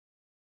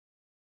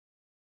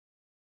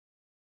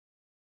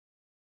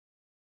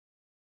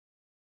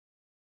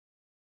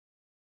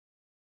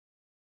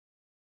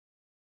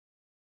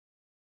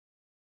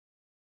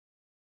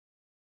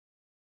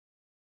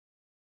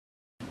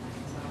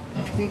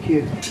Thank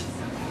you.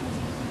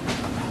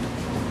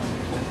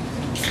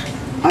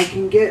 I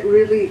can get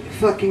really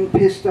fucking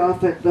pissed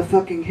off at the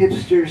fucking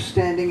hipsters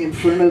standing in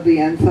front of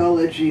the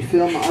anthology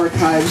film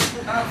archives,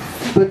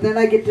 but then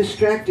I get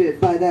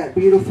distracted by that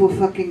beautiful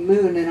fucking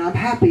moon, and I'm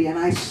happy, and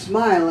I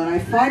smile, and I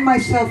find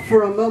myself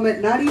for a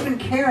moment not even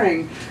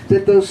caring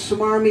that those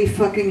smarmy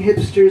fucking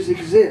hipsters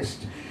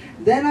exist.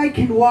 Then I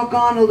can walk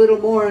on a little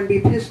more and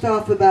be pissed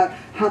off about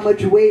how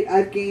much weight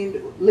I've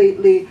gained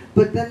lately,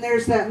 but then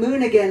there's that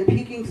moon again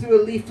peeking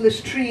through a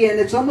leafless tree, and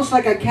it's almost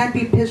like I can't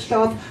be pissed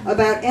off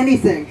about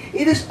anything.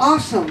 It is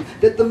awesome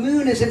that the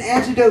moon is an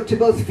antidote to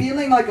both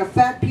feeling like a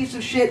fat piece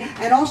of shit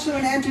and also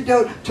an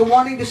antidote to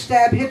wanting to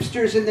stab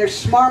hipsters in their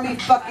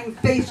smarmy fucking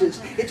faces.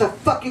 It's a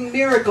fucking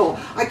miracle.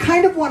 I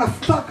kind of want to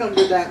fuck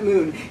under that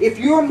moon. If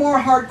you're more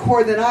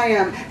hardcore than I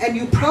am, and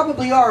you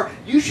probably are,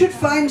 you should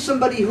find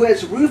somebody who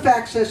has roof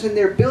access in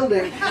their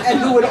building and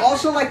who would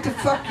also like to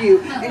fuck you,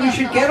 and you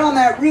should get on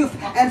that roof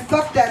and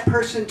fuck that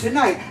person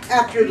tonight,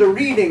 after the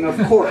reading, of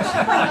course.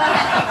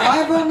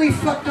 I've only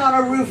fucked on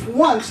a roof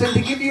once, and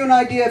to give you an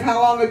idea of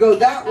how long ago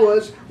that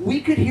was,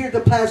 we could hear the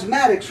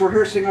Plasmatics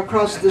rehearsing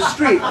across the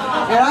street.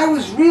 And I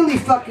was really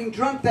fucking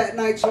drunk that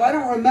night, so I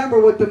don't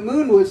remember what the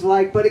moon was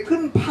like, but it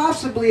couldn't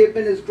possibly have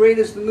been as great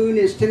as the moon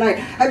is tonight.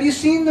 Have you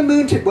seen the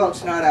moon? Well,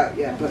 it's not out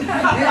yet, but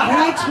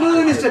tonight's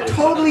moon is to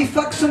totally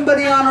fuck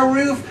somebody on a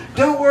roof.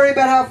 Don't worry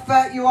about how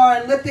fat you are,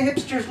 and let the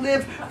hipsters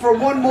live for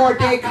one more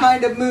day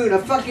kind of moon, a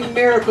fucking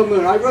miracle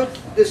moon. I wrote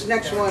this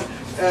next one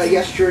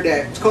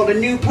yesterday. It's called A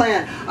New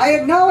Plan. I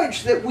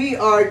acknowledge that we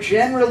are,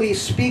 generally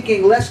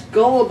speaking, less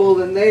gullible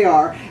than they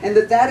are, and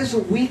that is a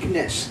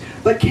weakness.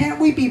 But can't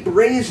we be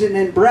brazen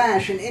and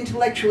brash and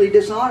intellectually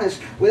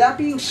dishonest without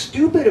being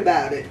stupid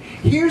about it?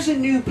 Here's a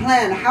new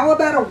plan. How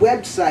about a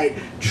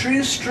website,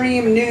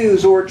 TrueStream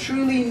News or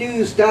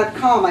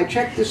TrulyNews.com? I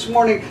checked this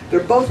morning. They're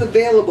both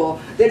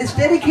available. That is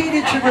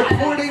dedicated to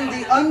reporting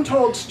the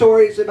untold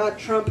stories about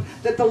Trump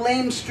that the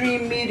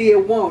lamestream media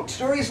won't.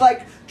 Stories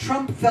like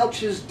Trump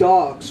felches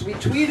dogs. We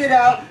tweet it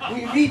out,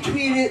 we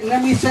retweet it, and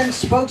then we send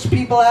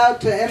spokespeople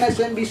out to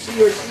MSNBC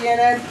or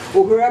CNN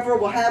or whoever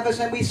will have us,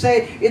 and we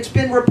say, it's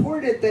been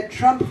reported that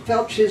Trump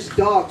felches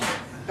dogs.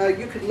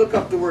 You could look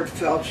up the word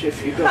felch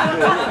if you don't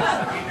know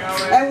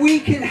it. And we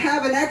can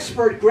have an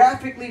expert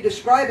graphically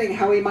describing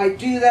how he might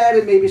do that,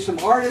 and maybe some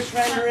artist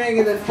rendering,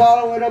 and then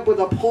follow it up with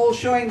a poll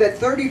showing that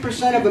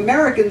 30% of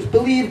Americans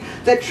believe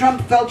that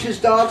Trump felches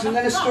dogs, and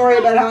then a story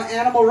about how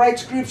animal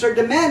rights groups are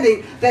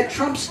demanding that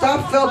Trump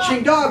stop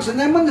felching dogs. And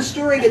then when the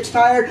story gets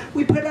tired,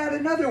 we put out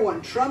another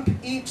one, Trump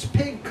eats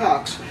pig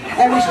cocks.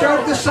 And we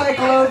start the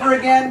cycle over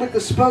again with the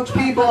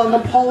spokespeople and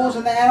the polls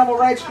and the animal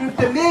rights group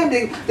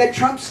demanding that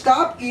Trump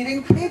stop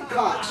eating pig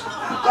cocks.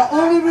 The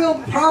only real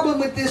problem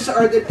with this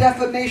are the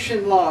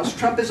defamation laws.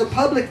 Trump is a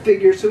public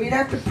figure, so he'd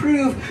have to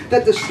prove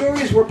that the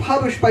stories were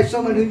published by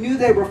someone who knew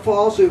they were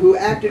false or who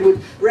acted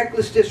with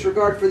reckless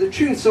disregard for the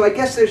truth. So I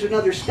guess there's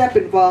another step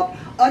involved.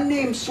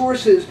 Unnamed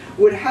sources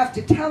would have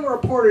to tell a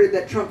reporter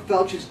that Trump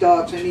felches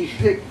dogs and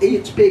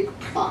eats pig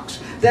cocks.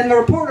 Then the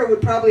reporter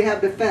would probably have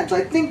defense.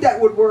 I think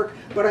that would work,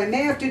 but I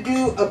may have to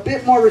do a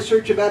bit more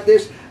research about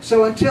this.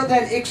 So until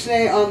then,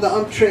 ixnay on the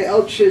umptre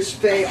elchis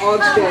fey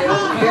augsday.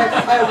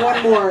 I have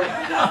one more.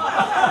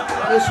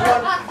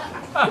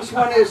 This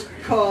one is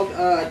called,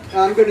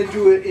 I'm going to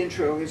do an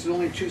intro, it's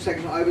only 2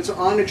 seconds. I was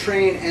on a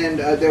train and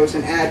there was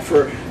an ad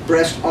for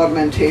breast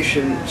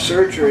augmentation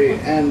surgery,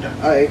 and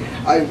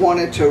I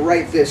wanted to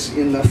write this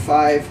in the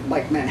 5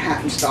 like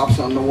Manhattan stops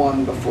on the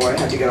 1 before I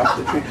had to get off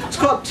the train. It's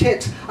called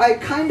Tits. I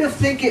kind of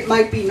think it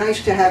might be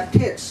nice to have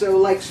tits, so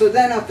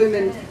then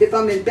if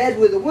I'm in bed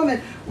with a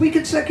woman, we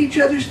could suck each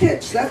other's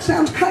tits. That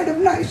sounds kind of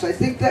nice. I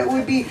think that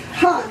would be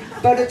hot,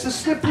 but it's a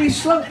slippery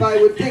slope. I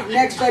would think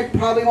next I'd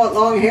probably want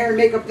long hair and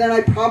makeup, then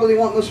I'd probably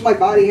want most of my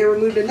body hair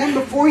removed, and then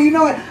before you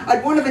know it,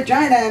 I'd want a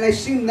vagina, and I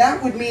assume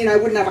that would mean I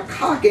wouldn't have a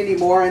cock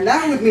anymore, and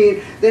that would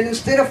mean that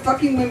instead of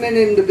fucking women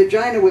in the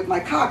vagina with my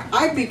cock,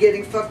 I'd be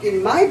getting fucked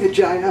in my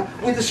vagina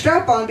with a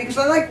strap on, because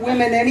I like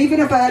women, and even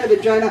if I had a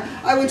vagina,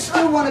 I would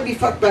still want to be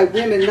fucked by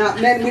women, not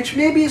men, which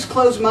maybe is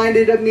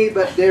close-minded of me,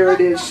 but there it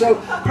is. So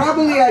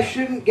probably I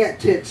shouldn't get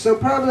tits. So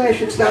probably I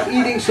should stop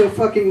eating so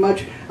fucking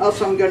much,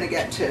 else I'm gonna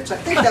get tits. I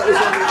think that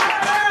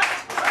was